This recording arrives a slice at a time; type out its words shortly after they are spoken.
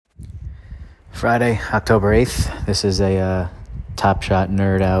Friday, October 8th. This is a Top Shot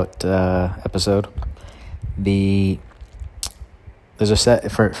Nerd Out episode. There's a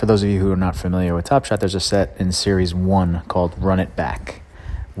set, for those of you who are not familiar with Top Shot, there's a set in Series 1 called Run It Back,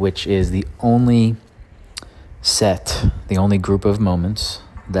 which is the only set, the only group of moments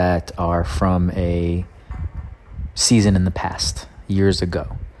that are from a season in the past, years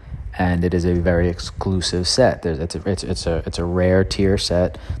ago. And it is a very exclusive set. It's a rare tier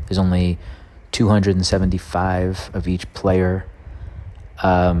set. There's only 275 of each player.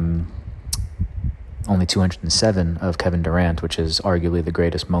 Only 207 of Kevin Durant, which is arguably the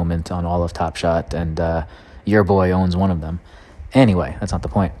greatest moment on all of Top Shot, and your boy owns one of them. Anyway, that's not the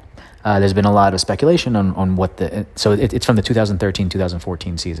point. There's been a lot of speculation on what it's from the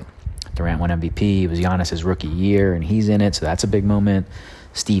 2013-2014 season. Durant won MVP. It was Giannis's rookie year, and he's in it, so that's a big moment.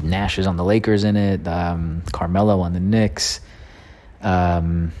 Steve Nash is on the Lakers in it. Carmelo on the Knicks.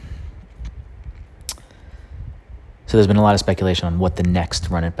 So there's been a lot of speculation on what the next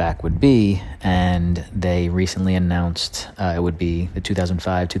Run It Back would be, and they recently announced it would be the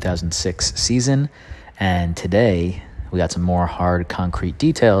 2005-2006 season, and today we got some more hard, concrete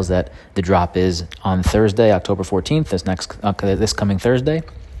details that the drop is on Thursday, October 14th, this coming Thursday,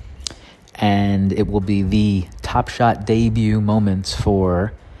 and it will be the Top Shot debut moments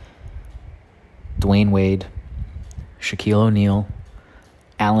for Dwayne Wade, Shaquille O'Neal,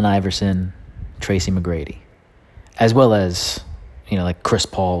 Allen Iverson, Tracy McGrady. As well as, like Chris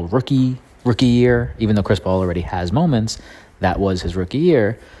Paul rookie year, even though Chris Paul already has moments, that was his rookie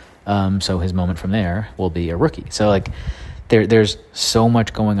year. So his moment from there will be a rookie. So there's so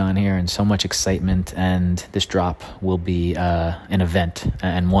much going on here and so much excitement, and this drop will be an event,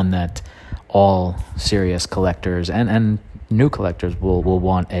 and one that all serious collectors and new collectors will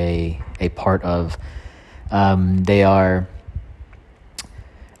want a part of. They are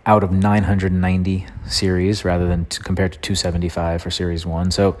out of 990 series rather than compared to 275 for Series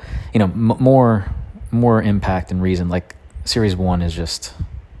 1. So, more impact and reason. Like, Series 1 is just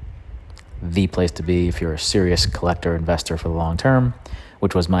the place to be if you're a serious collector investor for the long term,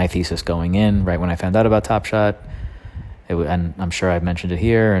 which was my thesis going in right when I found out about Top Shot. And I'm sure I've mentioned it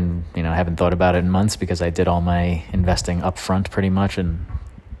here, and I haven't thought about it in months because I did all my investing up front pretty much, and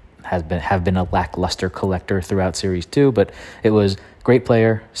have been a lackluster collector throughout Series 2, but it was great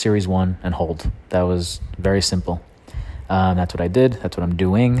player, Series 1, and hold. That was very simple. That's what I did. That's what I'm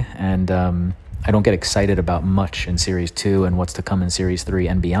doing. And I don't get excited about much in Series 2 and what's to come in Series 3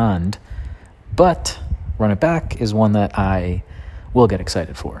 and beyond. But Run It Back is one that I will get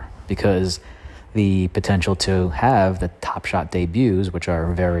excited for, because the potential to have the Top Shot debuts, which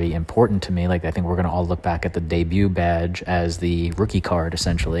are very important to me. I think we're going to all look back at the debut badge as the rookie card,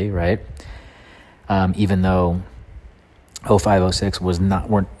 essentially, right? Even though 05-06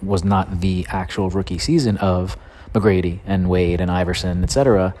 was not the actual rookie season of McGrady and Wade and Iverson,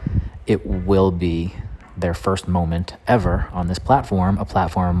 etc., it will be their first moment ever on this platform, a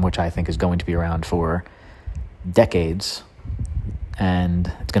platform which I think is going to be around for decades.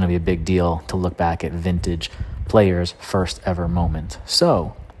 And it's going to be a big deal to look back at vintage players' first ever moment.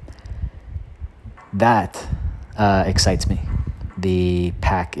 So that excites me. The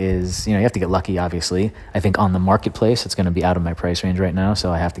pack is, you have to get lucky, obviously. I think on the marketplace, it's going to be out of my price range right now,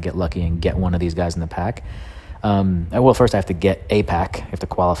 so I have to get lucky and get one of these guys in the pack. First I have to get a pack. I have to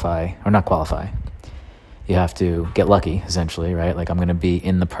qualify, or not qualify. You have to get lucky, essentially, right? I'm going to be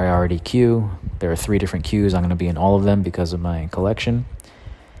in the priority queue. There are 3 different queues. I'm going to be in all of them because of my collection.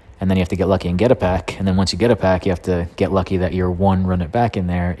 And then you have to get lucky and get a pack. And then once you get a pack, you have to get lucky that your one Run It Back in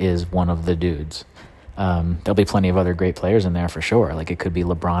there is one of the dudes. There'll be plenty of other great players in there for sure. It could be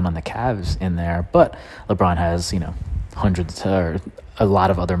LeBron on the Cavs in there, but LeBron has, hundreds or a lot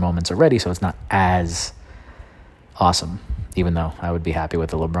of other moments already, so it's not as awesome, even though I would be happy with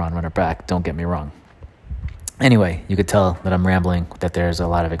the LeBron Run It Back. Don't get me wrong. Anyway, you could tell that I'm rambling, that there's a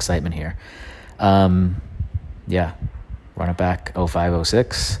lot of excitement here. Run It Back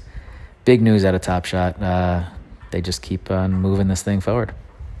 05-06. Big news out of Top Shot. They just keep on moving this thing forward.